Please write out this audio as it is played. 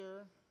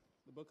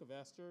book of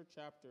Esther,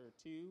 chapter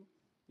 2,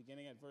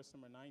 beginning at verse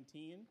number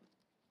 19.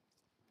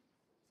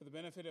 For the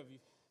benefit of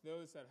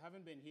those that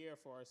haven't been here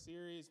for our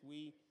series,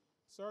 we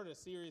started a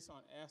series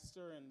on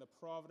Esther and the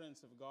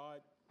providence of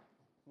God.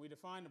 We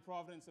define the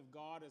providence of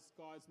God as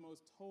God's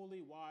most holy,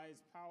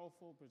 wise,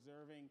 powerful,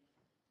 preserving,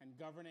 and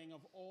governing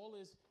of all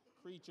his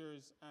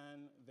creatures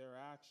and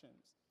their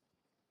actions.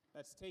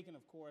 That's taken,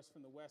 of course,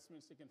 from the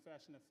Westminster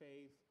Confession of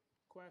Faith,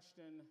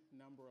 question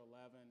number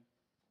 11.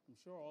 I'm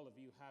sure all of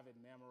you have it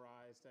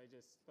memorized. I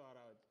just thought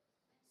I would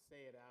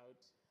say it out,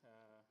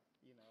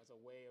 as a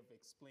way of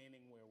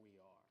explaining where we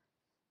are,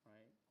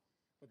 right?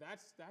 But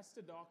that's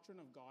the doctrine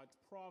of God's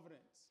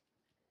providence.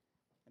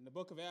 And the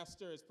book of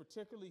Esther is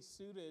particularly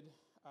suited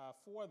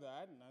for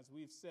that, and as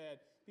we've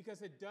said,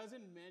 because it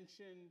doesn't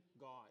mention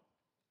God.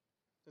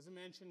 It doesn't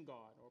mention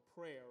God or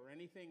prayer or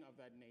anything of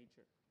that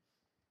nature.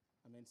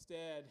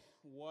 Instead,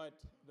 what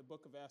the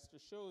book of Esther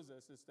shows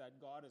us is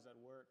that God is at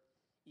work,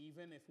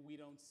 even if we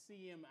don't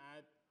see him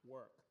at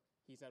work.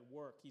 He's at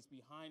work. He's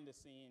behind the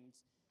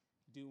scenes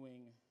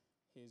doing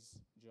his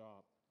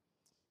job.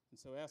 And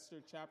so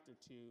Esther chapter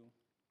 2,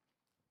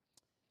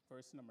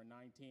 verse number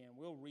 19.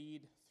 We'll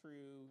read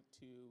through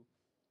to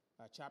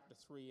chapter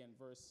 3 and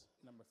verse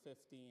number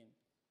 15.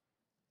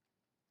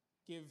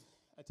 Give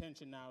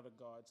attention now to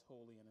God's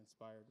holy and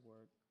inspired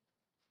word.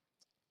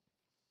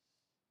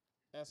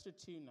 Esther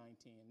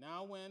 2:19.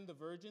 Now when the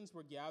virgins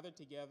were gathered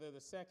together the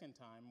second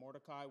time,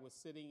 Mordecai was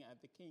sitting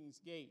at the king's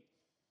gate.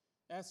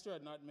 Esther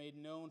had not made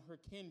known her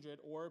kindred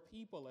or her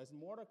people, as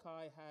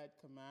Mordecai had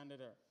commanded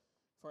her.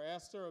 For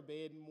Esther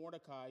obeyed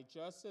Mordecai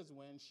just as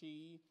when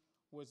she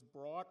was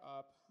brought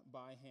up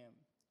by him.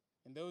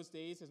 In those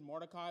days, as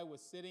Mordecai was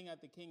sitting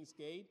at the king's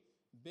gate,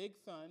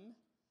 Bigthan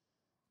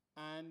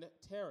and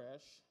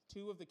Teresh,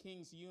 two of the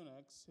king's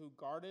eunuchs who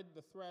guarded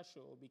the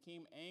threshold,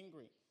 became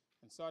angry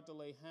and sought to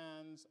lay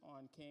hands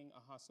on King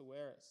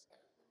Ahasuerus.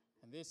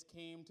 And this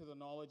came to the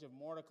knowledge of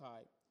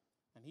Mordecai,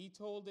 and he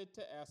told it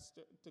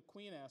to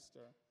Queen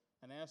Esther,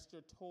 and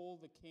Esther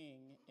told the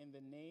king in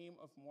the name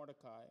of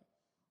Mordecai.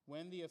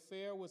 When the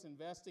affair was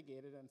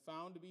investigated and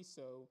found to be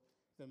so,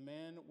 the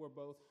men were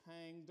both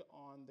hanged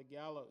on the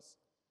gallows,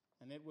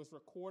 and it was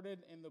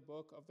recorded in the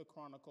book of the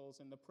Chronicles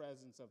in the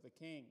presence of the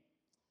king.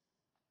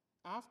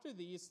 After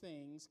these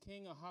things,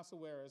 King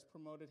Ahasuerus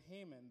promoted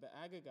Haman the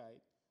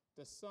Agagite,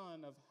 the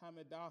son of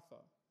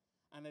Hammedatha,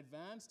 and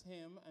advanced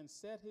him and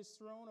set his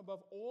throne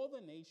above all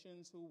the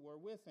nations who were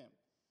with him.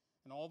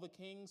 And all the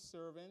king's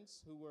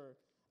servants who were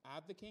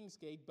at the king's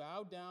gate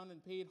bowed down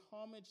and paid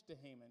homage to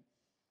Haman,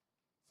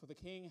 for the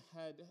king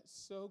had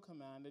so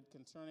commanded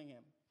concerning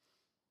him.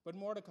 But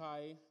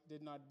Mordecai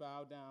did not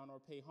bow down or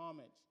pay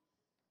homage.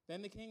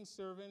 Then the king's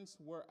servants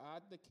were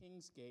at the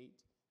king's gate,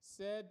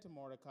 said to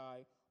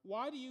Mordecai,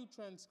 "Why do you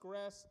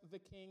transgress the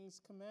king's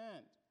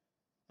command?"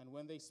 And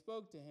when they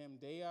spoke to him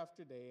day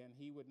after day, and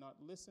he would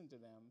not listen to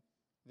them,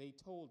 they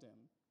told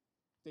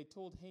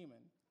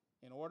Haman,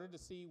 in order to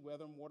see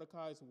whether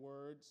Mordecai's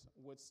words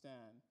would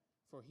stand,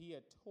 for he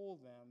had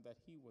told them that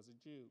he was a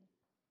Jew.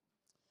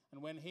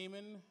 And when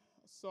Haman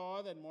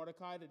saw that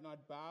Mordecai did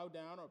not bow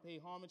down or pay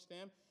homage to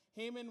him,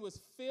 Haman was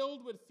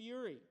filled with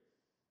fury,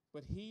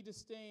 but he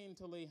disdained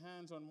to lay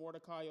hands on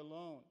Mordecai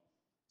alone.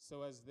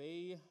 So as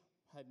they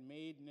had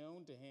made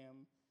known to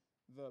him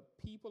the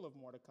people of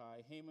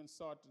Mordecai, Haman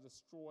sought to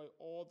destroy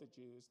all the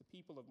Jews, the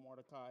people of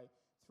Mordecai,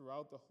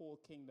 throughout the whole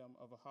kingdom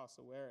of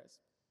Ahasuerus.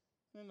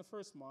 And in the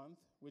first month,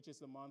 which is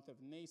the month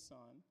of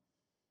Nisan,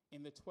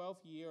 in the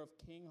 12th year of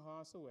King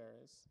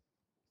Ahasuerus,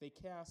 they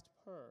cast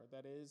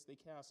that is, they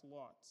cast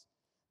lots,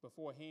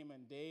 before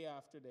Haman day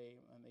after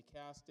day, and they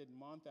cast it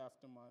month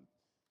after month,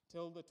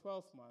 till the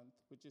 12th month,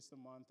 which is the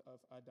month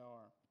of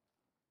Adar.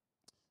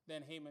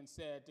 Then Haman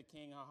said to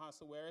King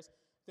Ahasuerus,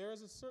 "There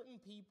is a certain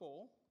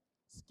people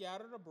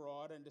scattered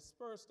abroad and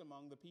dispersed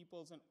among the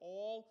peoples in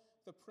all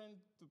the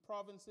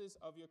provinces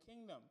of your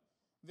kingdom.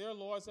 Their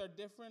laws are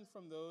different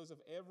from those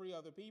of every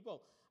other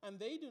people, and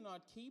they do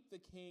not keep the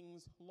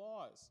king's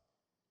laws.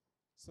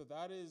 So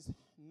that is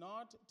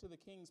not to the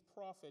king's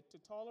profit to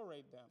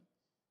tolerate them.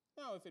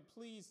 Now, if it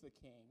please the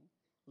king,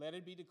 let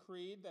it be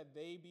decreed that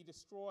they be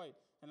destroyed,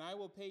 and I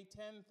will pay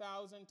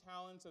 10,000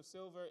 talents of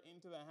silver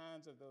into the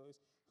hands of those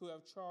who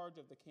have charge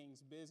of the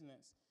king's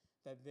business,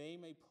 that they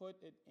may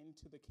put it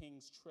into the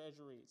king's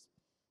treasuries."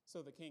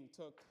 So the king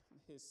took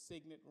his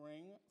signet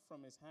ring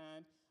from his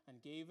hand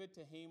and gave it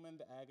to Haman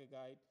the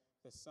Agagite,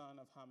 the son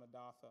of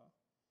Hammedatha,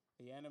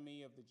 the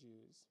enemy of the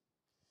Jews.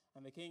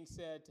 And the king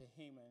said to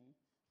Haman,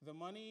 "The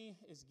money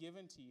is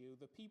given to you,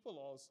 the people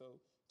also,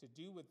 to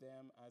do with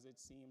them as it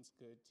seems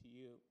good to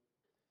you."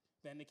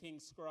 Then the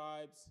king's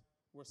scribes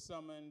were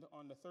summoned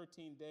on the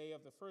 13th day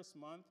of the first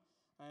month,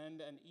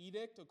 and an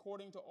edict,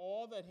 according to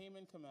all that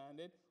Haman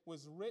commanded,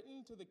 was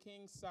written to the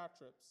king's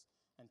satraps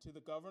and to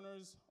the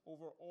governors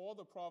over all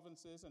the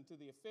provinces and to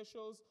the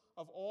officials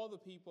of all the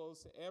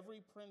peoples, to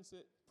every prince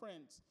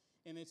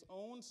in its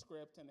own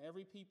script and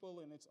every people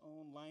in its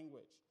own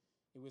language.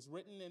 It was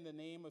written in the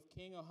name of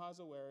King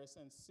Ahasuerus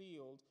and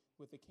sealed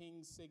with the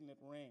king's signet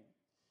ring.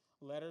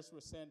 Letters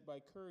were sent by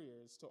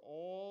couriers to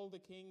all the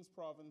king's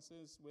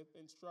provinces with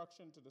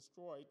instruction to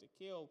destroy, to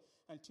kill,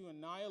 and to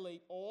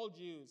annihilate all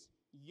Jews,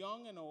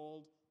 young and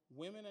old,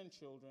 women and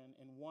children,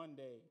 in one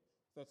day,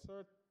 the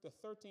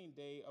 13th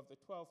day of the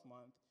 12th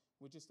month,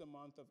 which is the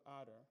month of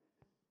Adar,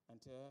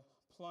 and to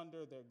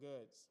plunder their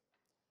goods.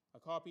 A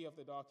copy of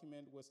the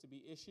document was to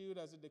be issued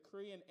as a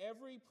decree in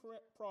every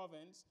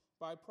province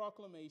by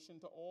proclamation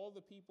to all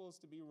the peoples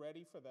to be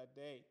ready for that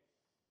day.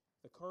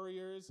 The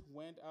couriers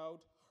went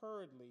out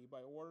hurriedly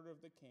by order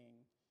of the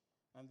king,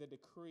 and the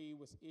decree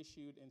was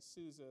issued in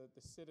Susa,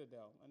 the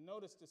citadel. And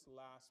notice this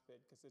last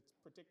bit because it's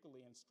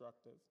particularly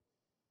instructive.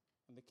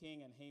 And the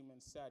king and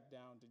Haman sat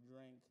down to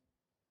drink,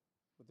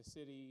 but the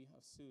city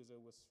of Susa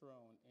was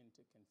thrown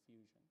into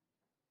confusion.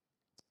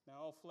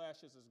 Now all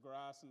flesh is as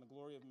grass, and the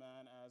glory of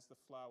man as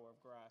the flower of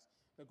grass.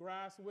 The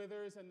grass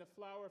withers and the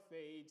flower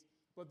fades,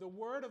 but the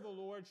word of the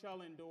Lord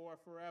shall endure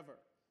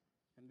forever.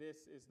 And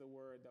this is the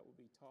word that will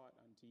be taught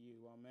unto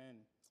you.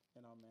 Amen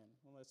and amen.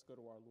 Well, let's go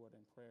to our Lord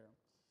in prayer.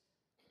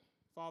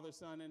 Father,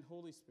 Son, and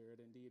Holy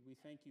Spirit, indeed, we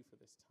thank you for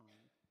this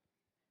time.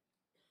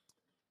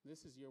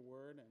 This is your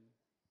word, and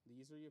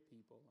these are your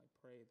people. I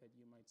pray that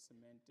you might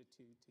cement the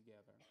two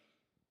together.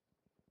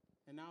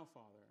 And now,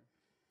 Father,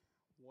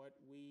 what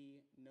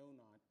we know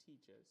not,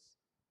 teach us.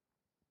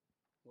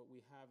 What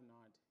we have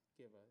not,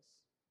 give us.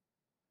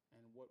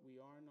 And what we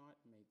are not,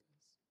 make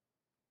us.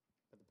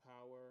 By the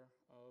power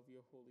of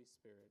your Holy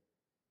Spirit,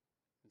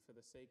 and for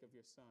the sake of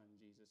your Son,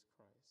 Jesus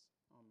Christ.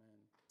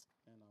 Amen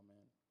and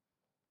amen.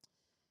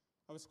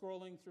 I was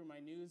scrolling through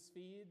my news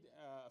feed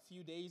a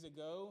few days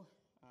ago.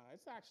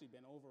 It's actually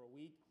been over a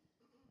week.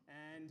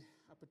 And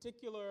a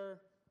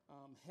particular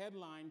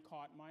headline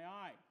caught my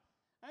eye.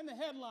 And the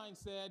headline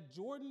said,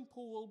 Jordan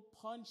Poole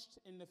punched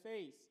in the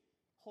face,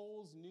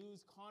 holds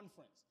news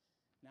conference.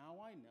 Now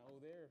I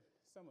know there are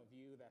some of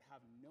you that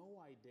have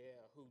no idea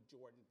who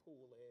Jordan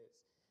Poole is.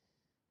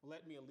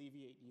 Let me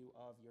alleviate you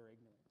of your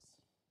ignorance.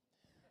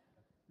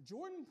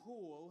 Jordan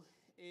Poole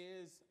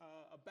is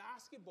a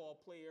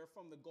basketball player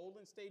from the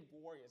Golden State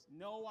Warriors.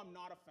 No, I'm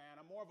not a fan.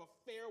 I'm more of a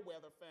fair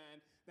weather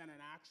fan than an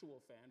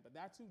actual fan, but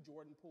that's who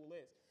Jordan Poole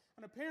is.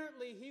 And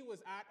apparently he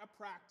was at a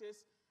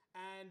practice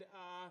and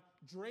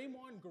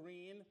Draymond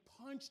Green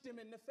punched him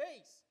in the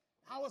face.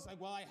 I was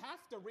like, well, I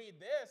have to read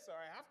this or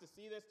I have to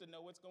see this to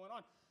know what's going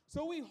on.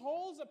 So he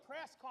holds a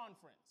press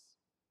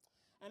conference.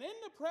 And in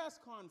the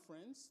press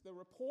conference, the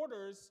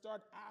reporters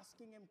start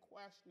asking him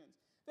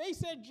questions. They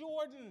said,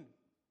 Jordan,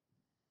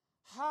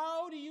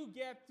 how do you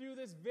get through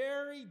this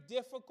very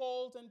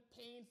difficult and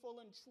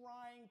painful and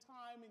trying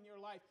time in your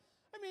life?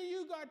 I mean,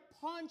 you got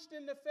punched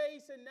in the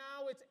face and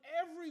now it's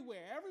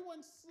everywhere.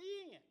 Everyone's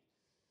seeing it.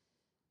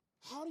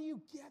 How do you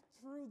get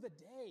through the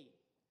day?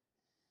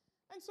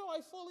 And so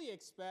I fully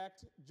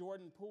expect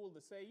Jordan Poole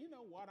to say, you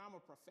know what, I'm a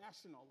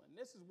professional and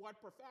this is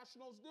what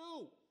professionals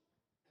do.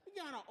 You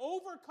got to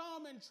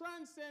overcome and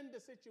transcend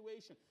the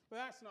situation. But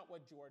that's not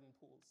what Jordan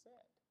Poole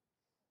said.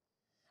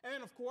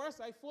 And of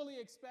course, I fully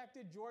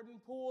expected Jordan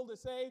Poole to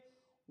say,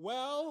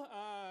 well,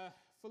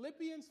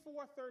 Philippians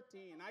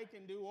 4:13, I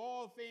can do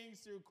all things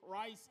through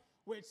Christ,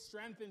 which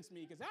strengthens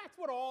me. Because that's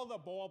what all the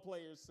ball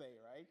players say,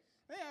 right?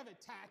 They have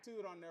it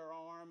tattooed on their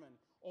arm and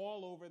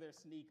all over their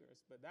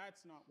sneakers. But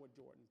that's not what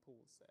Jordan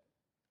Poole said.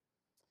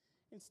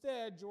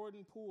 Instead,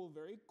 Jordan Poole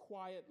very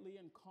quietly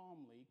and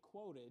calmly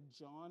quoted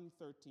John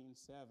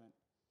 13:7.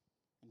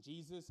 And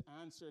Jesus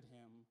answered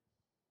him,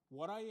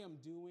 what I am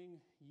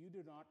doing you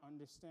do not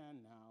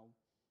understand now,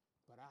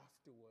 but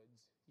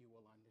afterwards you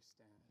will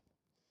understand.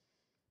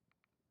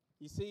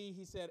 You see,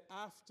 he said,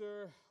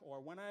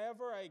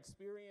 whenever I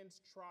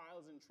experience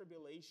trials and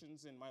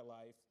tribulations in my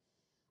life,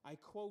 I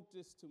quote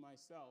this to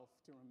myself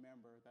to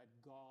remember that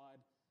God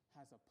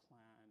has a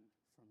plan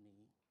for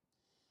me.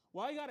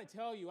 Well, I got to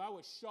tell you, I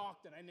was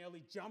shocked that I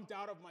nearly jumped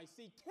out of my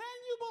seat. Can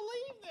you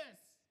believe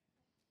this?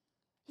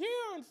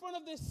 Here in front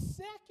of this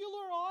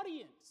secular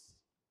audience,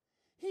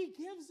 he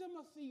gives them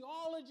a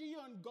theology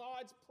on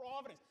God's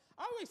providence.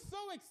 I was so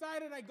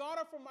excited, I got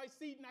up from my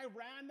seat and I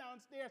ran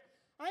downstairs.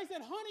 And I said,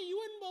 honey, you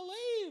wouldn't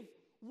believe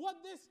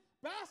what this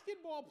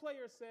basketball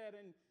player said.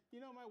 And,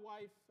 you know, my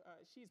wife,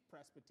 she's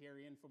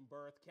Presbyterian from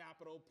birth,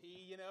 capital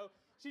P, you know.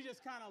 She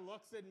just kind of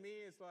looks at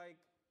me, it's like,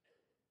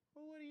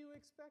 well, what do you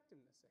expect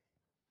him to say?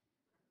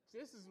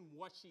 This isn't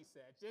what she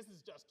said. This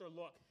is just her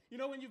look. You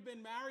know, when you've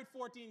been married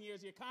 14 years,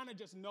 you kind of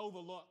just know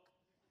the look.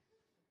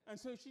 And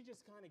so she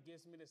just kind of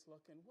gives me this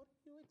look, and what do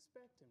you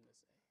expect him to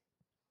say?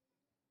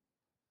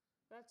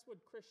 That's what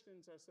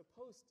Christians are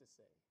supposed to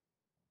say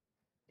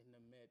in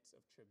the midst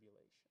of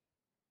tribulation.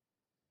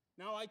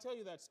 Now, I tell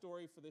you that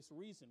story for this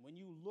reason. When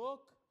you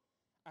look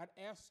at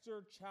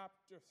Esther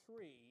chapter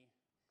 3,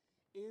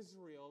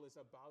 Israel is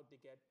about to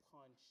get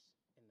punched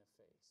in the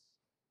face.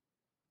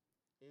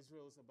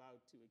 Israel is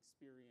about to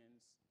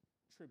experience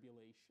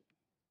tribulation.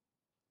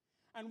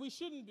 And we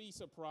shouldn't be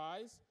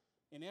surprised.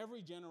 In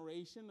every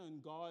generation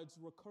in God's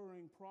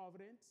recurring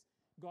providence,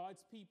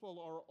 God's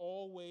people are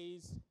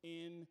always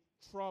in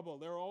trouble.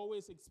 They're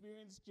always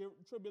experiencing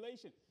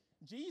tribulation.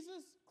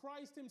 Jesus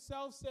Christ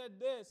himself said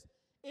this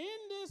In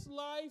this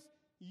life,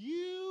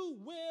 you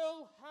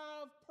will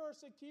have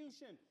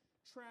persecution.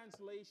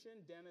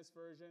 Translation, Dennis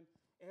version,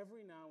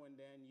 every now and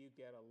then you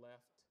get a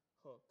left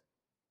hook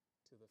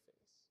to the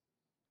face.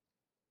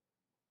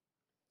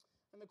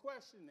 And the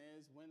question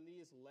is, when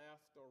these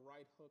left or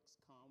right hooks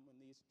come,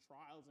 when these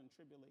trials and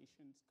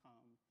tribulations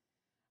come,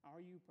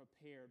 are you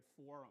prepared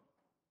for them?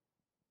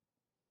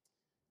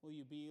 Will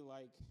you be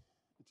like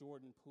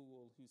Jordan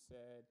Poole, who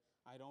said,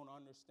 I don't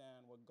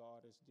understand what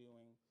God is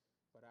doing,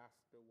 but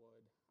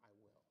afterward I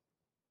will.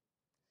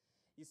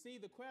 You see,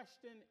 the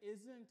question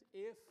isn't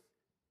if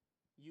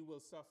you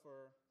will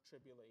suffer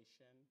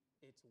tribulation,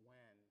 it's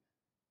when.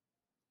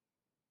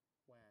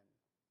 When.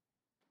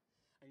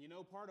 And you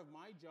know, part of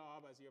my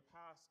job as your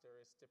pastor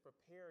is to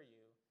prepare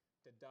you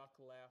to duck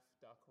left,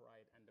 duck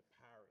right, and to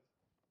parry.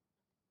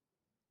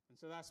 And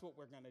so that's what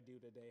we're going to do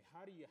today.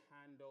 How do you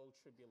handle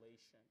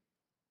tribulation?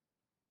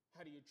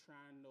 How do you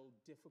handle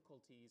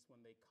difficulties when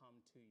they come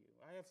to you?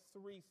 I have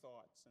 3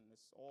 thoughts, and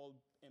this all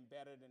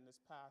embedded in this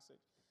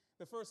passage.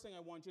 The first thing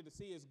I want you to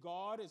see is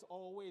God is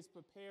always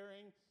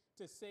preparing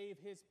to save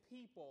his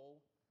people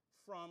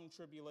from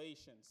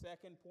tribulation.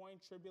 Second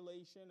point,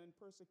 tribulation and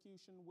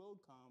persecution will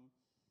come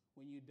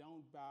when you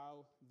don't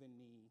bow the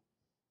knee.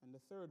 And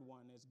the third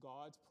one is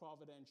God's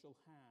providential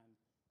hand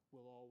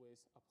will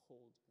always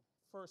uphold you.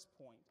 First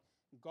point,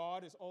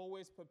 God is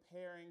always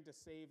preparing to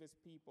save his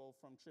people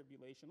from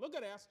tribulation. Look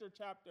at Esther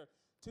chapter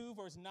 2,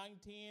 verse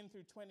 19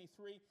 through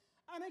 23.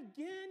 And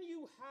again,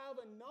 you have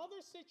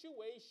another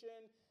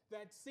situation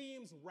that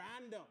seems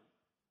random.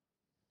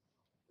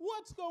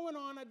 What's going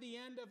on at the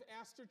end of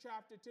Esther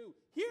chapter 2?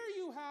 Here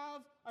you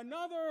have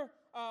another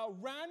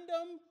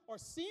random or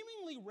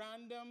seemingly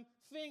random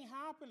thing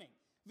happening.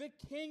 The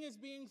king is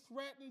being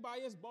threatened by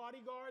his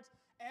bodyguards.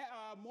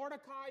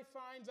 Mordecai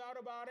finds out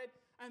about it.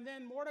 And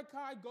then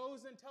Mordecai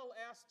goes and tells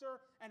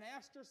Esther, and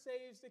Esther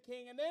saves the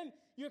king. And then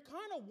you're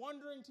kind of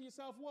wondering to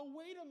yourself, well,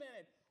 wait a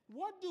minute.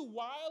 What do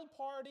wild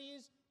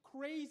parties,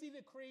 crazy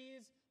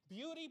decrees,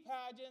 beauty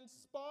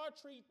pageants, spa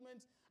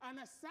treatments, and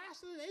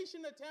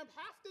assassination attempt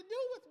have to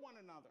do with one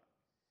another?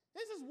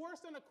 This is worse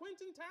than a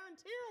Quentin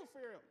Tarantino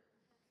film.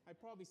 I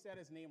probably said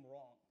his name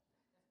wrong.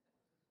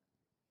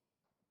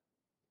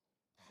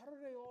 How do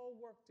they all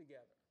work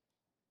together?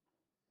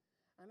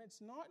 And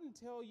it's not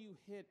until you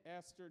hit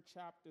Esther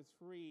chapter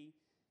 3,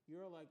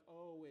 you're like,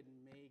 oh, it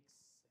makes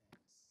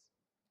sense.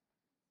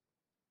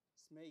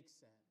 This makes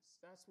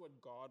sense. That's what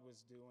God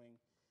was doing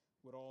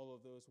with all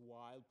of those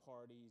wild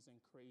parties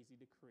and crazy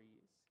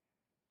decrees.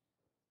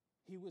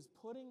 He was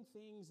putting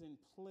things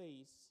in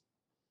place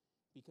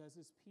because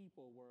his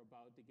people were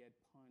about to get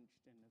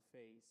punched in the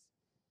face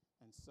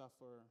and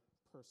suffer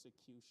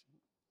persecution.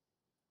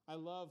 I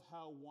love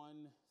how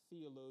one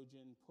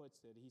theologian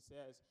puts it. He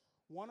says,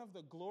 one of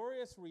the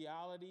glorious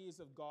realities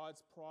of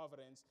God's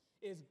providence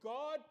is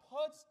God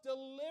puts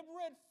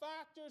deliberate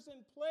factors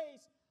in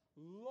place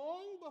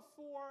long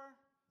before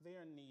they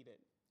are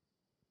needed.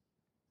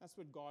 That's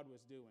what God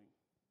was doing.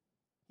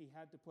 He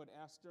had to put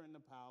Esther in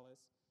the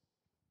palace,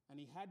 and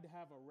he had to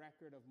have a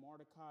record of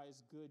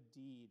Mordecai's good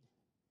deed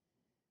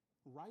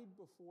right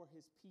before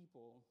his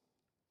people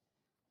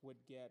would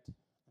get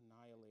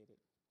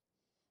annihilated.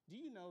 Do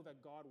you know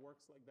that God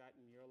works like that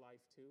in your life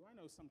too? I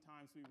know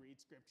sometimes we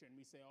read scripture and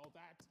we say, oh,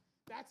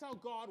 that's how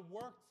God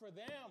worked for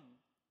them.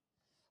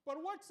 But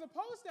what's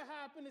supposed to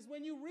happen is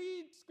when you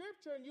read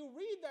scripture and you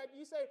read that,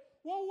 you say,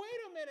 well, wait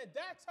a minute,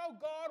 that's how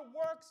God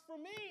works for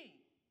me.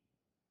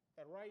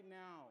 That right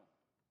now,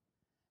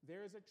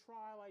 there is a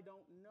trial I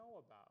don't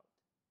know about.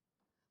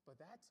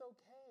 But that's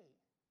okay.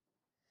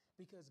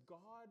 Because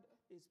God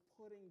is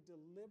putting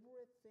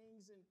deliberate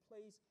things in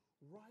place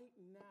right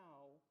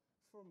now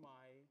for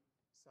my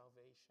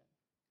salvation.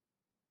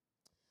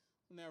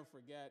 I'll never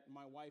forget,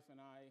 my wife and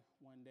I,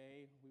 one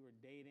day, we were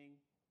dating,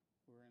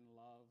 we were in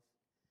love.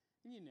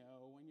 And you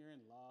know, when you're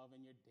in love and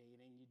you're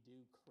dating, you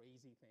do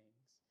crazy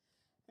things.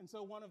 And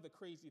so one of the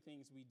crazy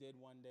things we did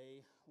one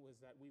day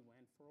was that we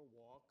went for a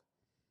walk.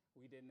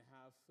 We didn't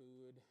have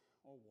food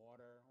or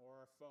water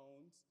or our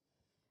phones.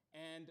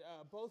 And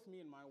both me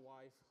and my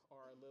wife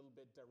are a little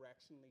bit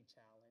directionally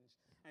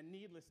challenged. And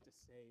needless to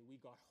say, we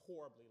got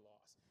horribly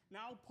lost.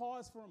 Now,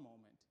 pause for a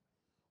moment.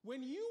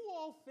 When you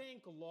all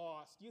think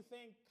lost, you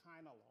think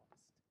kind of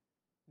lost.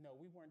 No,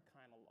 we weren't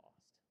kind of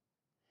lost.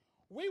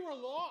 We were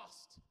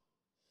lost.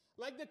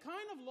 Like the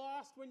kind of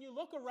lost when you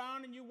look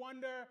around and you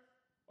wonder,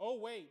 oh,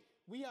 wait,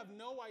 we have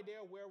no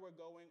idea where we're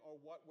going or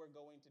what we're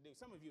going to do.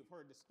 Some of you have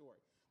heard this story,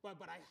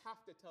 but I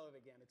have to tell it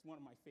again. It's one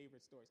of my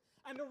favorite stories.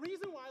 And the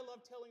reason why I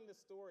love telling this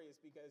story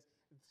is because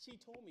she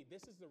told me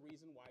this is the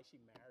reason why she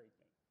married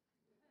me.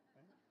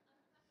 Right?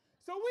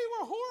 So we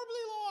were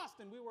horribly lost,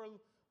 and we were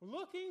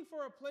looking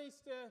for a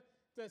place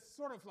to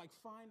sort of like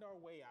find our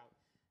way out.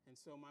 And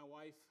so my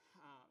wife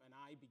and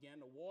I began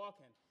to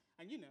walk, and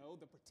you know,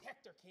 the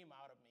protector came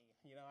out of me,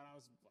 you know, and I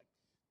was like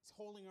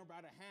holding her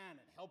by the hand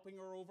and helping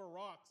her over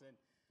rocks and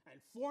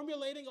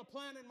formulating a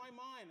plan in my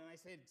mind. And I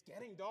said, it's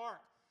getting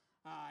dark.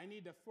 I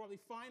need to probably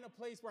find a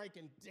place where I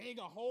can dig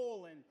a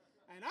hole and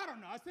And I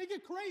don't know. I was thinking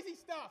crazy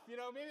stuff.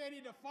 Maybe I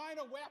need to find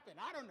a weapon.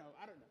 I don't know.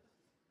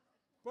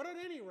 But at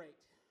any rate,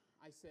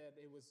 I said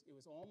it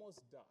was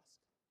almost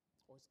dusk,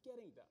 or it's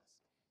getting dusk.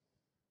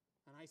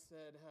 And I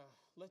said,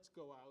 let's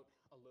go out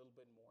a little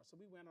bit more. So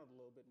we went out a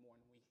little bit more,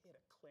 and we hit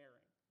a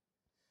clearing.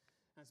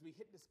 As we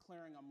hit this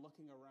clearing, I'm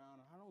looking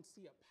around, and I don't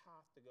see a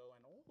path to go.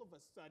 And all of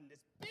a sudden,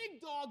 this big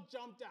dog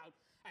jumped out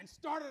and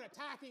started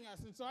attacking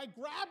us. And so I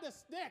grabbed a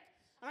stick,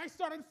 and I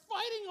started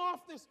fighting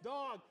off this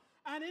dog.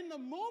 And in the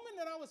moment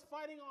that I was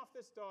fighting off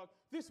this dog,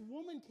 this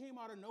woman came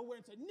out of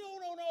nowhere and said, no,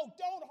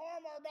 don't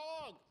harm our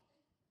dog.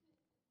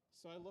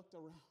 So I looked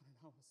around, and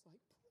I was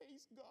like,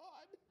 praise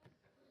God.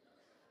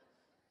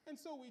 And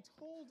so we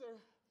told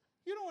her,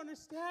 you don't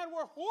understand,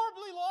 we're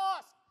horribly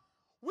lost.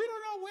 We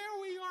don't know where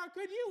we are.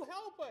 Could you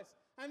help us?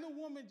 And the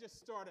woman just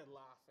started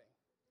laughing.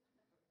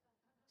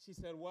 She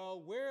said,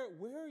 well,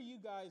 where you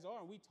guys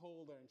are? And we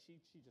told her, and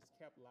she just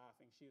kept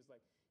laughing. She was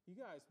like, you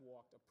guys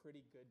walked a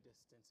pretty good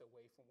distance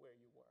away from where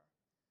you were.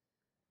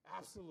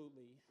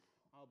 Absolutely,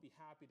 I'll be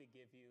happy to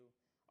give you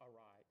a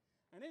ride.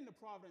 And in the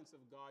providence of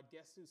God,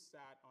 guess who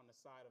sat on the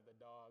side of the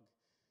dog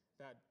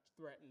that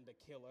threatened to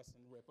kill us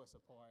and rip us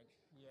apart?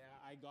 Yeah,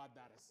 I got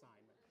that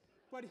assignment.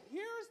 But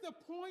here's the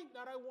point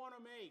that I want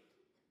to make.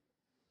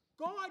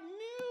 God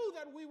knew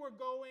that we were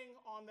going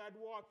on that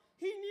walk.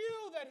 He knew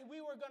that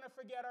we were going to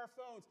forget our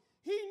phones.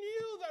 He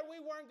knew that we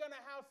weren't going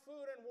to have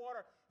food and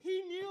water.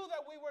 He knew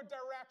that we were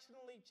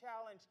directionally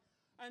challenged.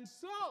 And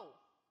so,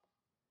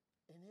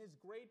 in his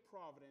great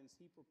providence,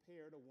 he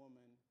prepared a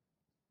woman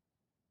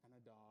and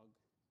a dog.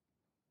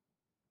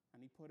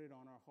 And he put it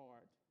on our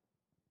heart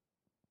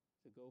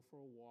to go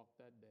for a walk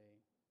that day.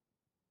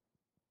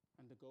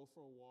 And to go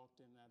for a walk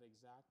in that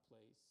exact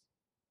place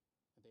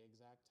at the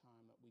exact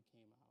time that we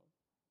came out,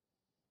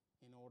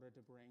 in order to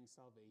bring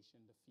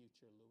salvation to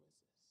future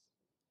Lewises.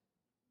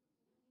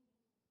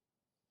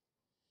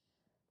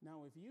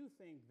 Now, if you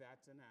think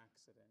that's an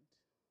accident,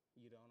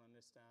 you don't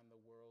understand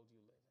the world you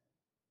live in.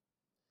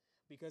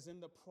 Because in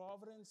the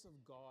providence of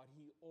God,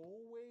 he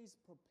always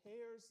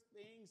prepares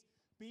things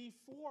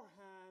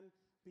beforehand,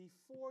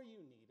 before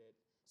you need it.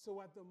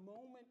 So at the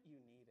moment you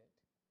need it,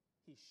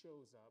 he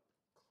shows up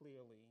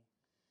clearly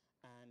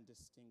and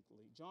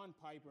distinctly. John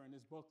Piper, in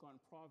his book on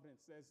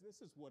providence, says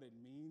this is what it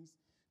means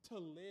to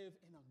live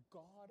in a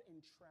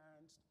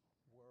God-entranced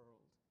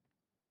world,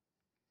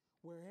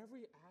 where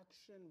every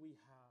action we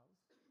have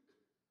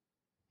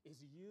is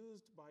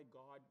used by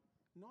God,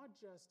 not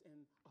just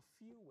in a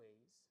few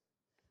ways,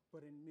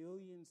 but in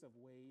millions of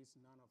ways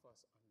none of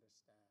us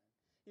understand.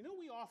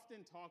 We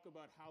often talk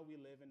about how we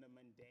live in the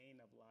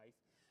mundane of life.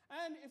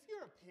 And if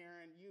you're a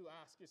parent, you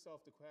ask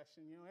yourself the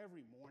question,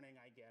 every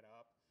morning I get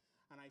up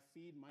and I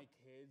feed my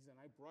kids and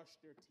I brush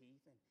their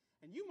teeth.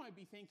 And you might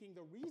be thinking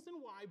the reason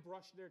why I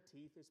brush their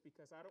teeth is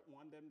because I don't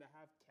want them to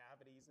have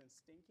cavities and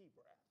stinky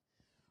breath.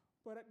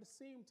 But at the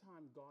same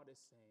time, God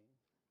is saying,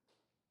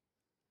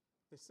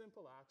 the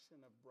simple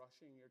action of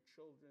brushing your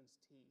children's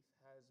teeth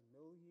has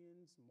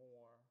millions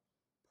more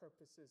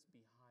purposes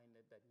behind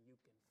it than you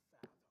can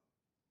fathom.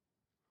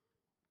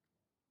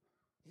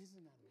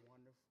 Isn't that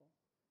wonderful?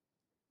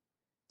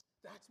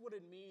 That's what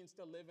it means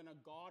to live in a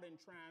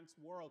God-entranced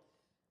world.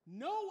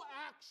 No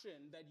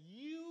action that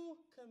you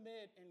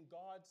commit in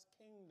God's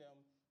kingdom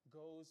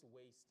goes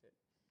wasted.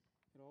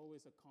 It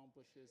always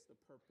accomplishes the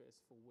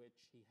purpose for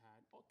which he had.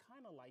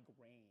 Kind of like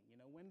rain.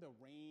 When it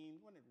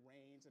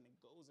rains and it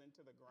goes into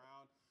the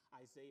ground,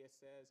 Isaiah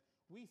says,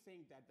 we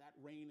think that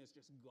rain is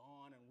just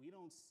gone and we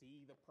don't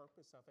see the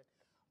purpose of it.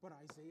 But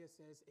Isaiah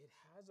says it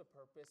has a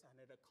purpose and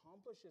it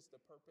accomplishes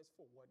the purpose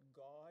for what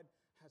God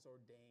has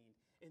ordained.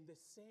 In the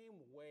same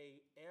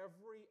way,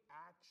 every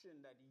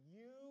action that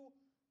you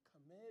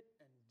commit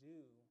and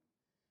do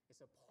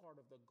is a part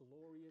of the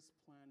glorious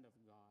plan of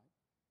God.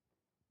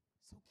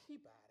 So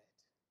keep at it.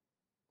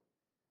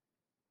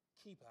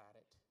 Keep at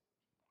it.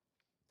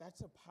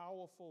 That's a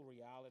powerful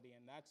reality,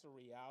 and that's a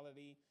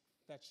reality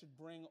that should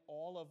bring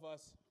all of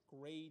us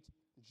great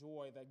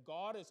joy, that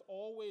God is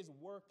always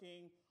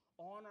working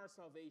on our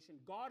salvation.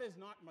 God is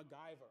not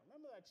MacGyver.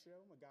 Remember that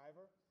show,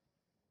 MacGyver?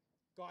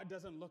 God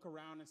doesn't look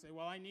around and say,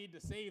 well, I need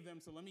to save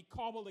them, so let me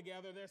cobble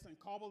together this and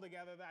cobble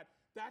together that.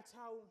 That's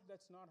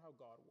not how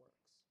God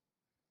works.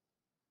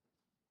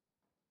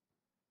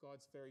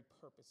 God's very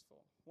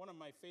purposeful. One of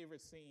my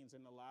favorite scenes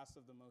in The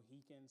Last of the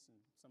Mohicans, and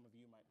some of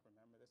you might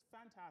remember this,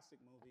 fantastic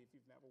movie if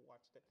you've never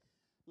watched it.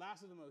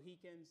 Last of the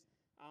Mohicans,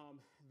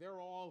 they're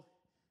all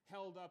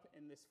held up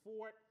in this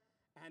fort,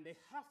 and they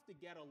have to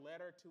get a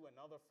letter to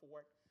another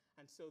fort.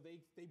 And so they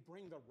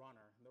bring the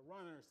runner. The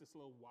runner is this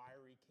little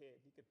wiry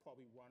kid. He could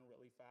probably run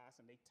really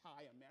fast. And they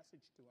tie a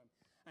message to him.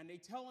 And they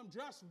tell him,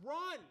 just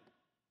run.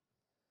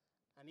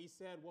 And he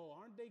said, well,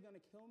 aren't they going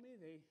to kill me?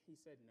 He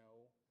said,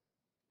 no,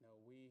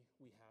 we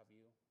have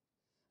you.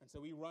 And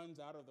so he runs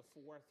out of the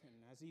fort. And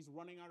as he's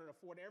running out of the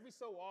fort, every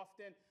so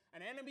often,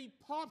 an enemy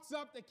pops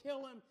up to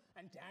kill him.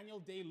 And Daniel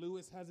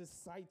Day-Lewis has his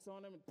sights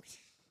on him.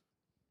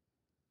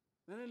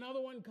 And then another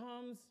one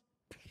comes.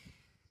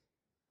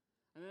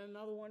 And then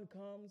another one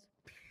comes.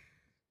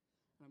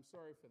 And I'm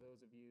sorry for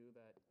those of you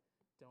that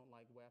don't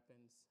like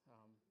weapons.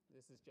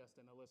 This is just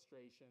an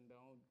illustration.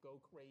 Don't go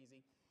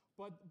crazy.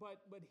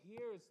 But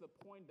here's the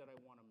point that I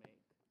want to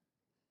make,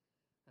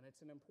 and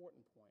it's an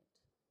important point.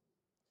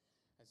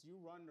 As you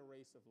run the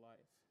race of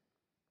life,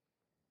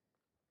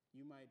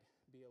 you might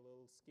be a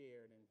little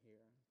scared in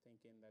here,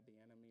 thinking that the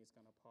enemy is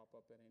going to pop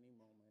up at any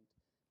moment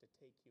to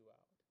take you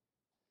out.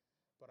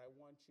 But I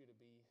want you to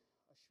be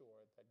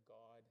assured that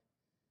God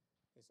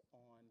is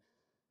on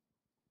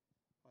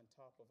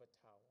top of a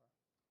tower,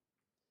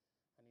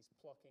 and he's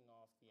plucking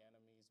off the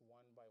enemies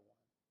one by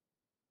one,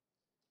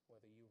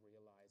 whether you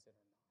realize it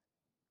or not.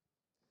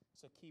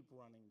 So keep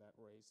running that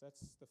race.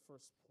 That's the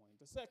first point.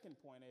 The second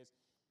point is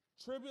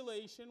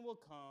tribulation will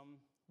come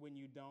when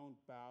you don't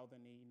bow the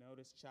knee.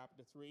 Notice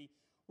chapter 3.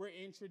 We're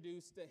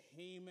introduced to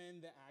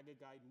Haman the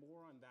Agagite.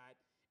 More on that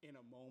in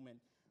a moment.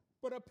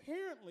 But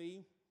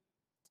apparently,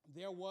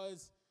 there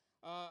was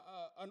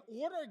an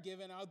order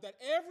given out that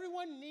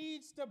everyone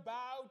needs to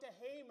bow to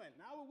Haman.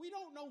 Now, we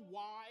don't know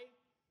why.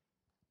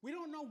 We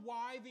don't know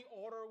why the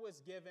order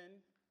was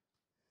given.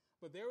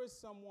 But there is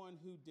someone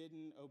who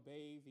didn't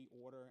obey the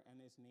order, and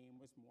his name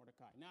was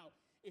Mordecai. Now,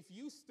 if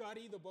you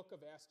study the book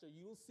of Esther,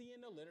 you'll see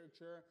in the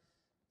literature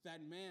that,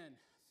 man,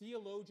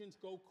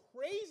 theologians go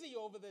crazy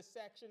over this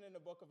section in the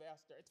book of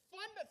Esther. It's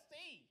fun to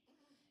see.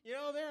 You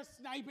know, they're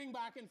sniping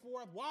back and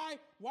forth. Why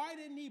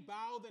didn't he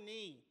bow the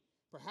knee?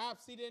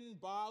 Perhaps he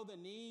didn't bow the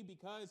knee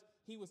because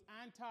he was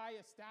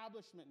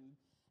anti-establishment,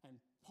 and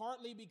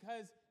partly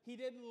because he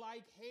didn't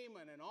like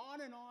Haman, and on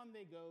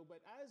they go. But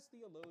as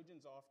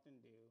theologians often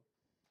do,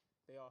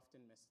 they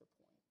often miss the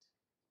point.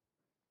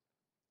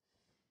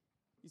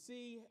 You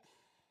see,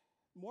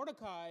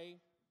 Mordecai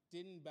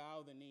didn't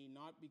bow the knee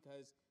not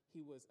because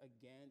he was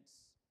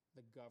against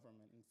the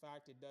government. In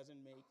fact, it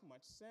doesn't make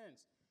much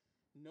sense.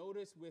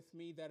 Notice with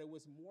me that it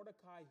was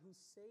Mordecai who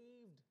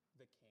saved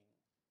the king.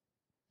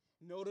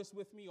 Notice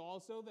with me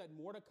also that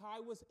Mordecai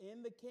was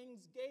in the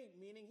king's gate,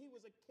 meaning he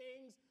was a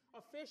king's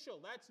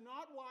official. That's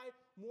not why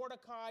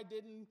Mordecai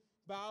didn't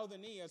bow the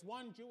knee. As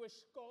one Jewish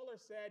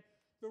scholar said,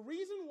 the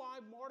reason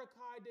why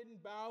Mordecai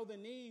didn't bow the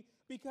knee,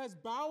 because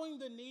bowing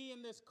the knee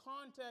in this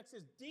context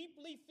is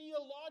deeply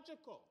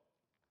theological.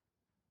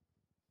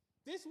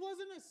 This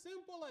wasn't as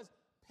simple as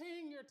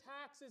paying your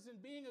taxes and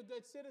being a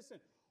good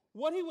citizen.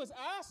 What he was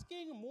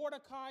asking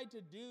Mordecai to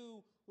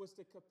do was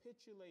to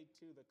capitulate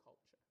to the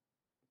culture.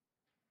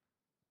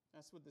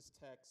 That's what this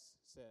text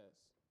says.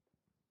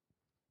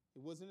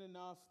 It wasn't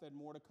enough that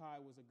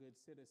Mordecai was a good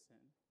citizen.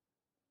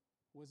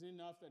 It wasn't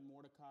enough that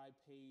Mordecai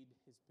paid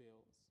his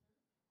bills.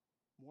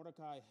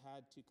 Mordecai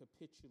had to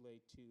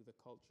capitulate to the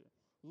culture.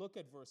 Look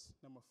at verse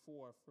number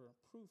 4 for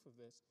proof of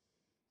this.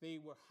 They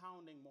were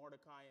hounding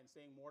Mordecai and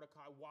saying,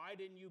 Mordecai, why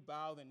didn't you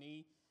bow the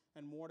knee?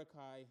 And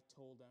Mordecai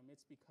told them,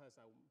 it's because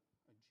I'm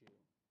a Jew.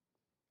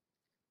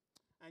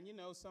 And you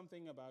know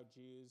something about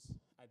Jews,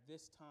 at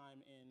this time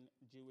in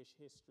Jewish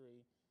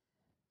history,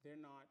 they're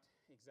not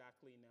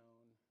exactly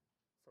known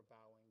for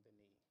bowing the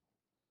knee.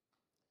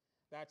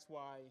 That's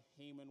why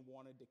Haman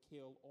wanted to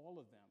kill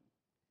all of them,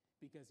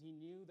 because he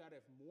knew that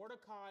if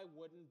Mordecai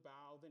wouldn't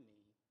bow the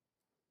knee,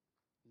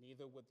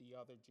 neither would the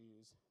other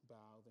Jews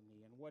bow the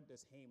knee. And what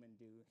does Haman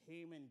do?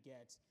 Haman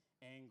gets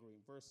angry.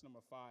 Verse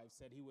number 5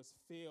 said he was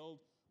filled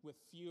with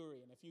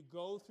fury. And if you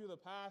go through the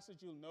passage,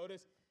 you'll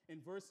notice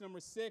in verse number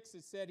 6,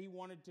 it said he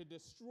wanted to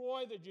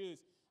destroy the Jews.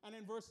 And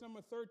in verse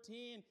number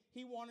 13,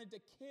 he wanted to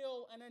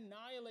kill and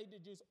annihilate the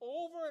Jews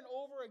over and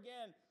over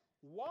again.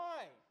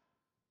 Why?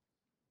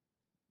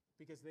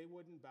 Because they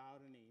wouldn't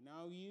bow the knee.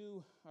 Now,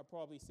 you are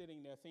probably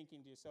sitting there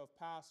thinking to yourself,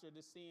 Pastor,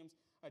 this seems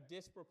a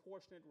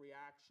disproportionate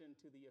reaction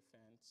to the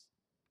offense.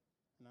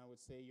 And I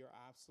would say you're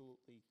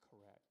absolutely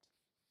correct.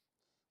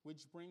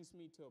 Which brings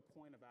me to a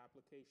point of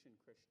application,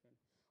 Christian.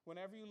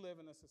 Whenever you live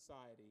in a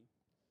society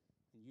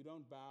and you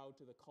don't bow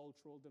to the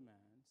cultural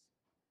demands,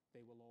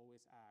 they will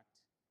always act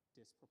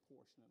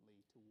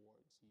disproportionately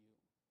towards you.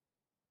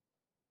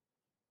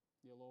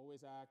 They'll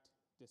always act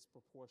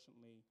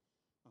disproportionately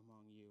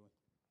among you.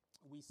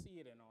 We see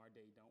it in our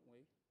day, don't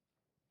we?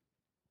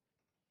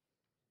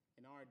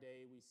 In our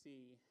day, we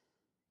see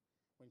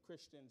when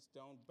Christians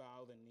don't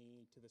bow the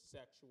knee to the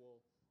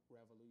sexual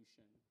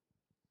revolution,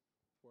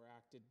 we're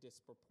acted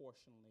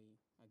disproportionately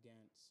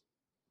against.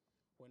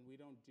 When we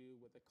don't do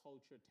what the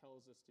culture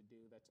tells us to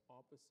do, that's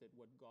opposite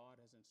what God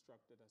has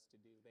instructed us to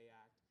do, they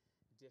act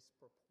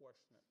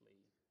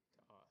disproportionately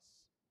to us.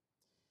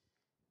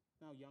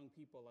 Now, young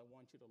people, I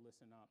want you to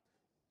listen up,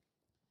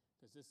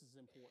 because this is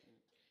important.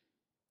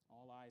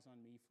 All eyes on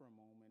me for a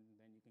moment, and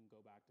then you can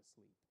go back to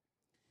sleep.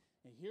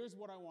 And here's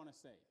what I want to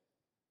say.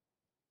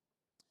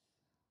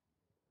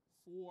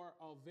 For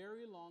a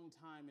very long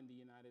time in the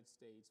United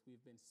States,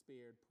 we've been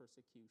spared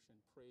persecution,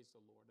 praise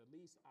the Lord, at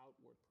least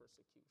outward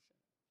persecution.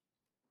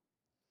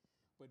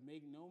 But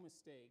make no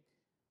mistake,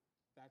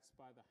 that's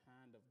by the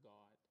hand of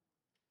God.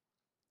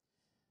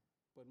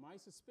 But my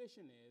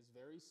suspicion is,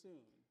 very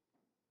soon,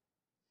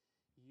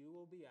 you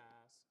will be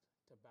asked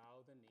to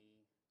bow the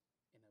knee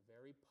in a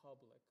very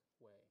public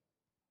way.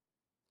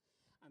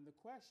 And the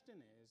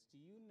question is, do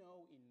you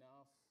know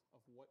enough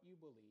of what you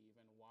believe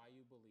and why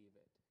you believe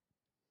it,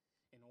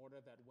 in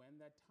order that when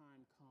that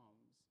time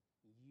comes,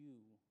 you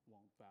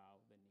won't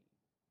bow the knee.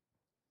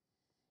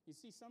 You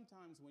see,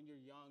 sometimes when you're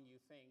young, you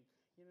think,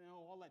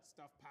 all that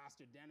stuff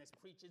Pastor Dennis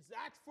preaches,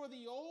 that's for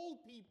the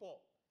old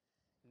people.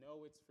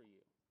 No, it's for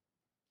you.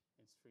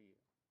 It's for you.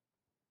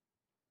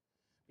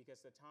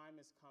 Because the time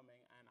is coming,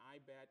 and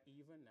I bet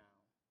even now,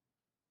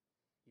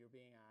 you're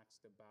being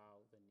asked to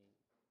bow the knee.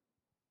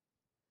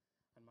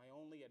 And my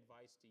only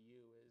advice to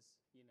you is,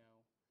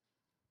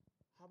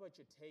 how about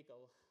you take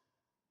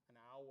an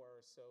hour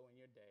or so in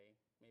your day,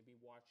 maybe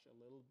watch a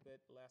little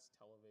bit less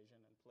television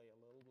and play a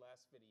little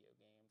less video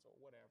games or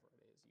whatever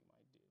it is you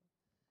might do.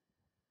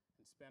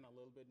 And spend a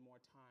little bit more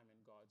time in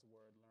God's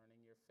Word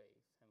learning your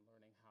faith and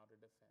learning how to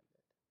defend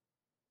it.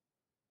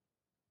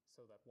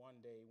 So that one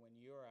day when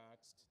you're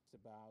asked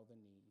to bow the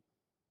knee,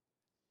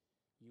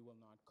 you will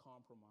not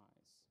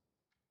compromise.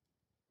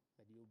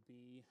 That you'll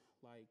be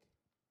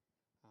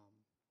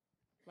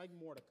like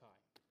Mordecai.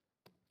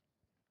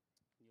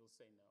 You'll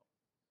say no.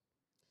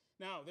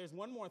 Now, there's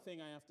one more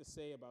thing I have to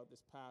say about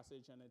this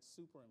passage, and it's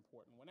super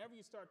important. Whenever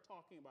you start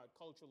talking about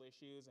cultural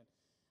issues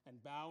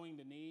and bowing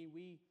the knee,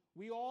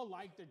 we all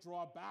like to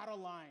draw battle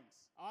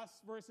lines,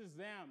 us versus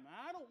them.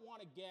 I don't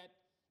want to get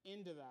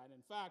into that.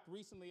 In fact,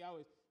 recently I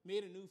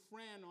made a new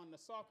friend on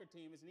the soccer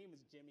team. His name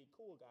is Jimmy,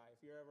 cool guy.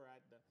 If you're ever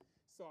at the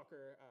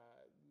soccer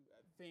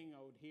thing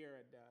out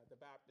here at the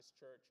Baptist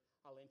church,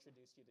 I'll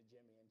introduce you to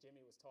Jimmy. And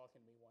Jimmy was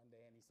talking to me one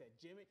day, and he said,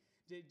 Jimmy,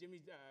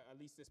 at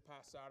least this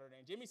past Saturday,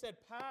 and Jimmy said,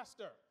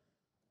 Pastor,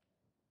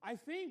 I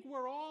think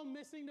we're all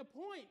missing the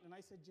point. And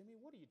I said, Jimmy,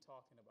 what are you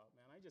talking about,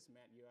 man? I just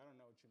met you. I don't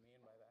know what you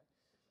mean by that.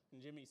 And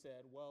Jimmy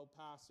said, well,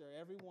 Pastor,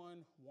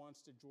 everyone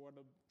wants to draw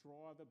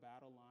the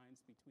battle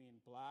lines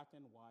between black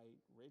and white,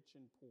 rich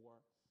and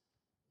poor,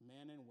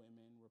 men and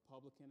women,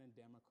 Republican and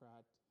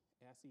Democrat,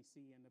 SEC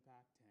and the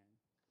Pac-10.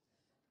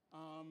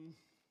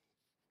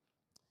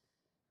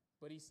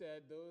 But he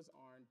said those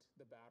aren't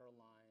the battle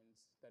lines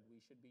that we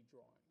should be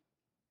drawing.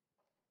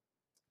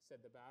 He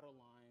said the battle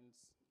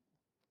lines,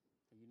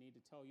 you need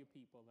to tell your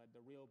people that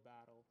the real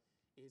battle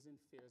isn't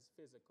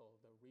physical,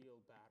 the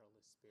real battle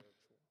is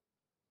spiritual.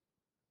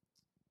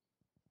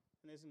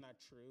 And isn't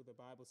that true? The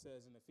Bible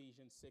says in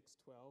Ephesians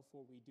 6:12,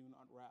 for we do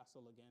not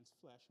wrestle against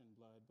flesh and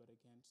blood, but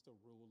against the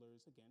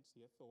rulers, against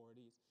the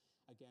authorities,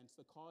 against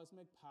the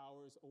cosmic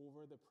powers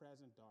over the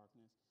present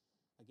darkness,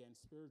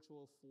 against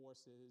spiritual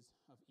forces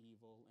of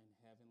evil in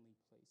heavenly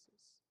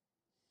places.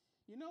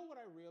 You know what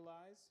I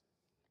realize?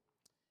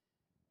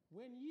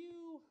 When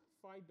you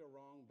fight the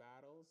wrong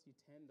battles, you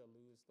tend to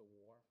lose the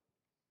war.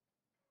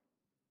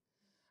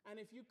 And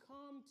if you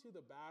come to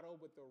the battle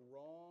with the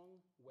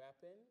wrong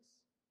weapons,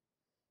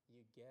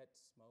 you get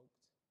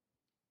smoked.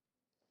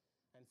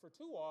 And for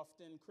too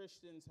often,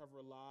 Christians have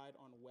relied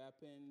on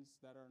weapons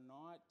that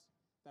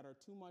are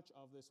too much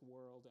of this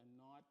world and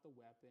not the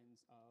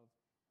weapons of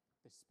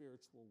the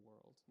spiritual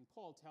world. And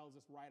Paul tells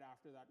us right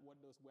after that what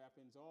those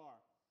weapons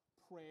are: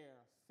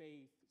 prayer,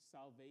 faith,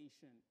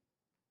 salvation,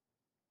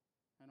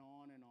 and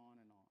on and on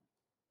and on.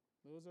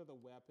 Those are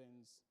the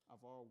weapons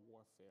of our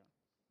warfare.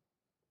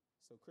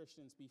 So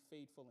Christians, be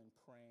faithful in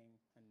praying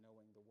and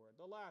knowing the word.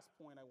 The last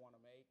point I want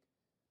to make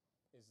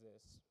is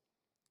this: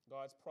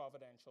 God's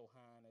providential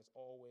hand is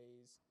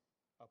always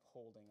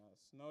upholding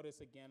us.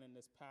 Notice again in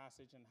this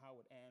passage and how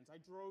it ends.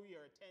 I drew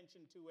your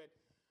attention to it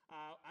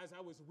as I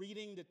was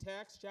reading the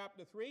text,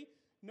 chapter 3.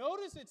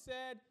 Notice it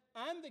said,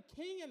 and the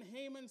king and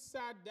Haman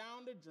sat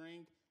down to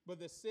drink, but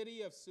the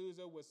city of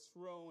Susa was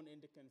thrown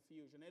into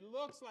confusion. It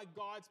looks like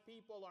God's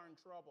people are in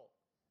trouble.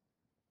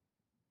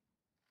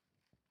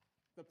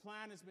 The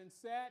plan has been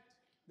set.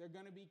 They're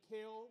going to be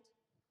killed.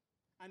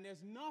 And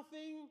there's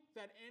nothing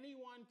that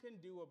anyone can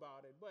do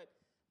about it.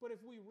 But if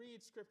we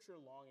read Scripture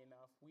long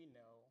enough, we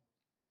know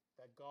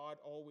that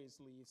God always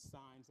leaves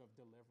signs of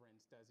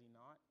deliverance, does he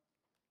not?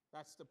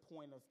 That's the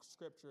point of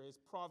Scripture.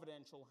 His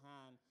providential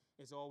hand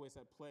is always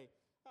at play.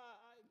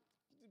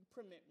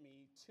 Permit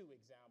me 2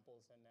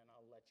 examples, and then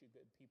I'll let you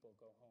good people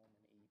go home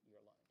and eat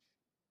your lunch.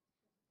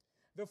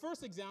 The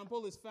first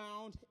example is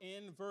found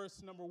in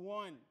verse number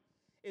 1.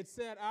 It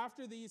said,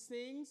 after these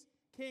things,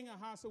 King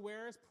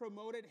Ahasuerus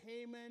promoted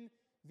Haman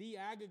the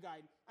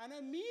Agagite. And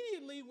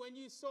immediately when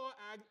you saw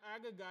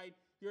Agagite,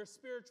 your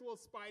spiritual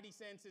spidey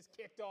senses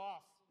kicked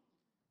off.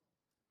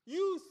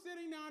 You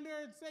sitting down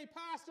there and say,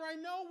 Pastor, I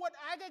know what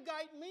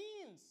Agagite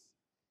means.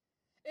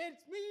 It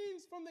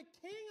means from the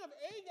king of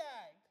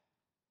Agag,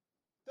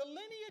 the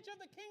lineage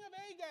of the king of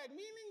Agag,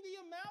 meaning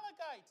the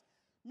Amalekites,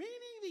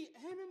 meaning the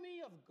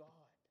enemy of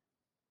God.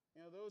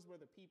 You know, those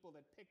were the people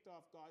that picked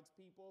off God's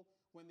people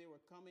when they were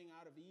coming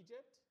out of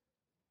Egypt.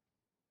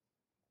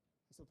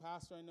 So,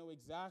 Pastor, I know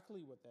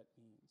exactly what that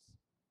means.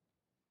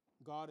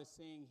 God is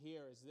saying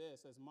here is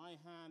this: as my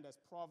hand has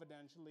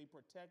providentially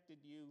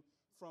protected you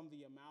from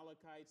the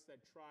Amalekites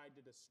that tried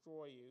to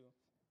destroy you,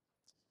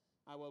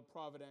 I will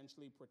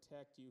providentially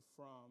protect you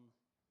from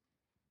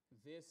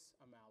this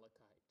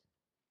Amalekite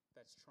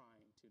that's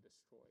trying to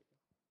destroy you.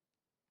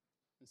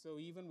 And so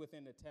even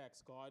within the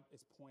text, God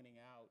is pointing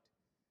out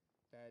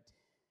that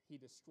He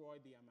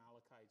destroyed the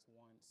Amalekites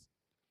once.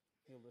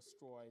 He'll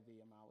destroy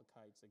the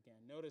Amalekites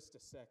again. Notice the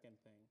second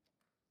thing.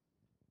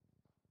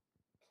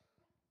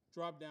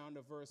 Drop down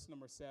to verse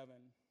number 7. It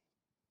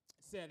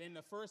said, in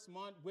the first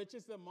month, which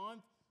is the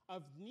month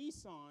of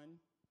Nisan,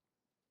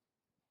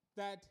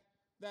 that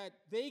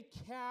they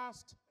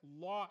cast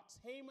lots.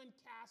 Haman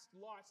cast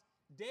lots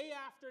day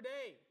after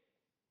day.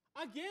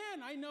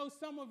 Again, I know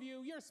some of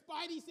you, your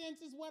spidey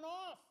senses went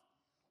off.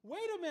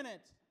 Wait a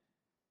minute.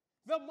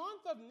 The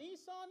month of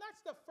Nisan,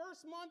 that's the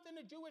first month in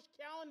the Jewish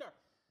calendar.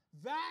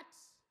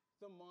 That's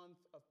the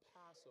month of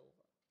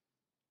Passover.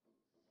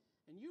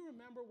 And you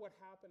remember what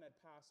happened at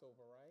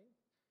Passover, right?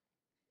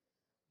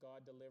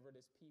 God delivered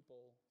his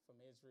people from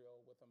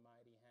Israel with a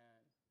mighty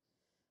hand.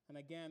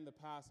 And again, the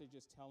passage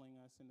is telling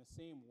us in the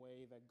same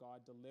way that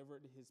God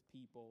delivered his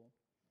people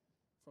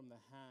from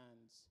the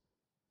hands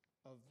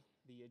of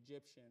the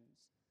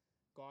Egyptians,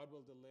 God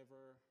will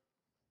deliver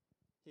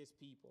his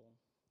people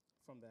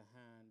from the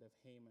hand of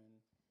Haman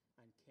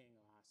and King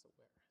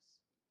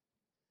Ahasuerus.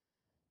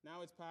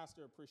 Now it's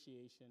Pastor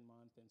Appreciation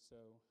Month, and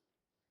so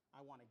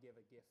I want to give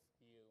a gift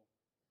to you,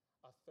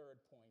 a third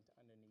point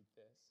underneath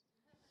this.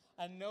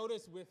 And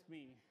notice with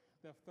me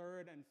the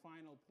third and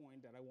final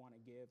point that I want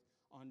to give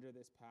under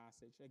this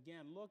passage.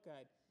 Again, look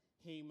at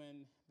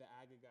Haman the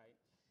Agagite.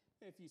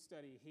 If you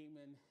study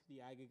Haman the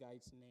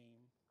Agagite's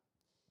name,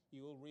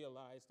 you will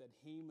realize that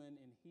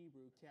Haman in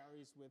Hebrew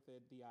carries with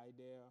it the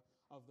idea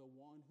of the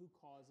one who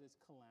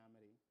causes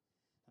calamity.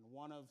 And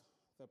one of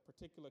the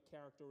particular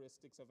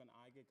characteristics of an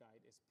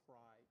Agagite is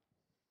pride.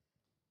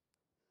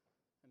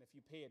 And if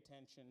you pay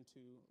attention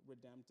to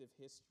redemptive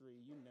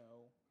history, you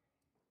know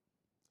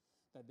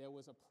that there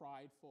was a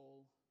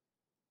prideful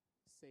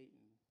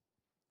Satan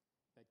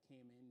that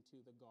came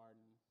into the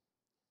garden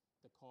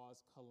to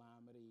cause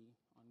calamity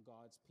on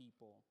God's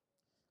people,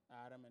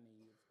 Adam and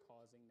Eve,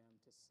 causing them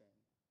to sin.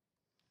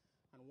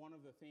 And one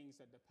of the things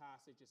that the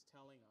passage is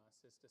telling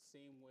us is the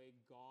same way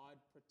God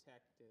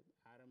protected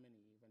Adam and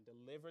Eve and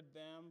delivered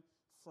them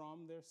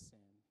from their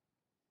sin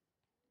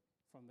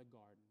from the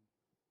garden,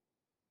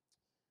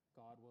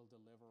 God will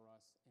deliver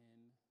us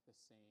in the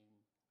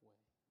same way.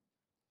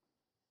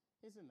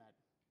 Isn't that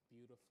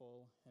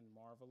beautiful and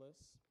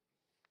marvelous?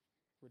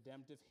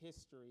 Redemptive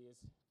history is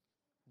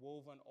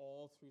woven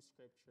all through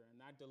Scripture, and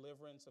that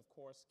deliverance, of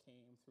course,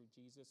 came through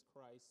Jesus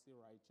Christ, the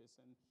righteous.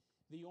 And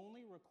the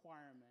only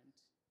requirement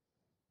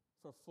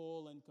for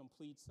full and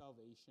complete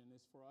salvation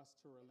is for us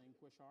to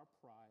relinquish our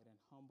pride and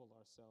humble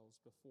ourselves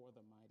before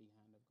the mighty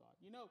hand of God.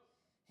 You know,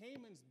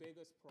 Haman's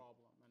biggest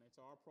problem, and it's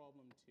our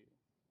problem too,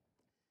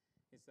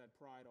 is that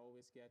pride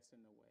always gets in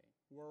the way.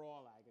 We're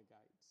all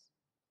Agagites.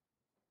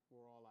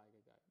 We're all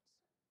Agagites.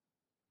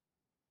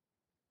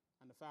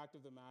 And the fact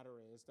of the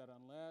matter is that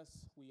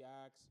unless we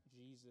ask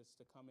Jesus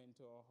to come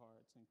into our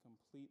hearts and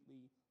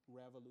completely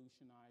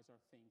revolutionize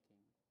our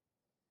thinking,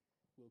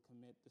 we'll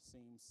commit the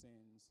same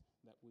sins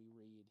that we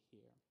read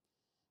here.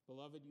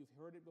 Beloved, you've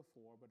heard it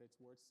before, but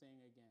it's worth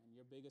saying again.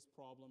 Your biggest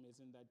problem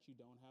isn't that you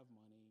don't have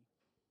money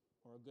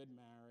or a good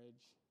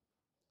marriage.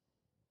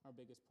 Our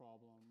biggest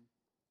problem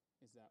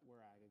is that we're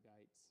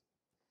Agagites,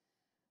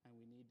 and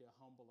we need to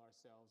humble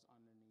ourselves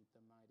underneath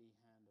the mighty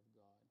hand of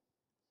God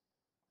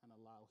and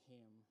allow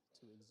him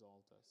to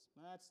exalt us.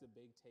 Now, that's the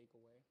big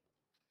takeaway.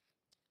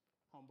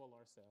 Humble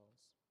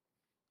ourselves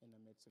in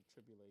the midst of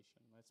tribulation.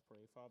 Let's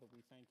pray. Father,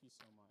 we thank you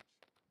so much.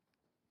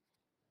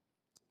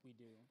 We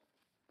do.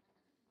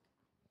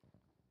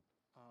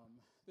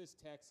 This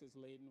text is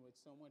laden with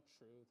so much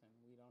truth, and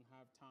we don't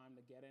have time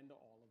to get into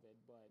all of it,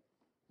 but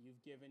you've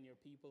given your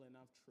people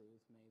enough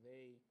truth. May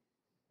they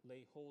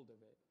lay hold of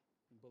it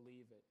and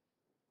believe it.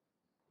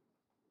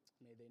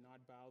 May they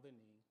not bow the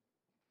knee.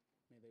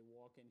 May they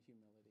walk in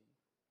humility.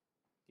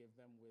 Give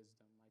them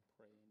wisdom, I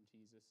pray, in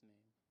Jesus'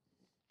 name.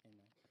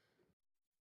 Amen.